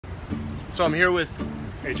So I'm here with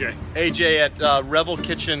AJ at Revel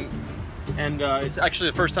Kitchen, and it's actually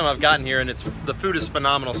the first time I've gotten here, and the food is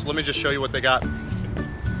phenomenal. So let me just show you what they got.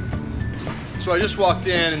 So I just walked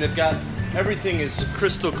in, and they've got everything is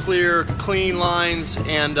crystal clear, clean lines,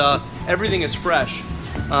 and everything is fresh.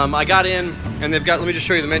 I got in, and they've got. Let me just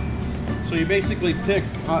show you the menu. So you basically pick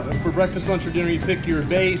for breakfast, lunch, or dinner. You pick your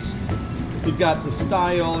base. You've got the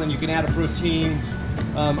style, and you can add a protein.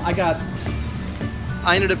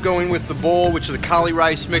 I ended up going with the bowl, which is a cauli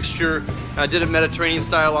rice mixture. I did it Mediterranean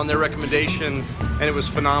style on their recommendation, and it was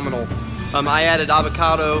phenomenal. I added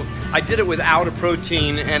avocado. I did it without a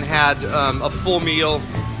protein and had a full meal.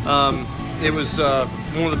 It was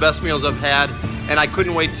one of the best meals I've had, and I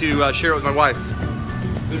couldn't wait to share it with my wife.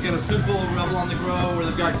 They've got a simple Revel on the go where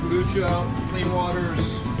they've got kombucha, clean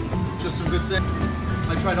waters, just some good things.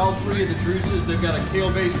 I tried all three of the juices. They've got a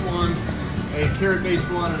kale-based one, a carrot-based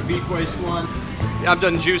one, and a beet-based one. I've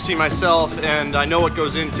done juicing myself, and I know what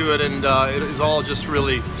goes into it, and it is all just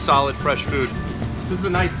really solid, fresh food. This is a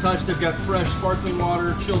nice touch. They've got fresh sparkling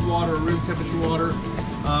water, chilled water, room temperature water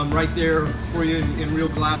right there for you in real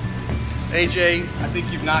glass. AJ, I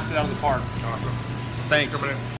think you've knocked it out of the park. Awesome. Thanks.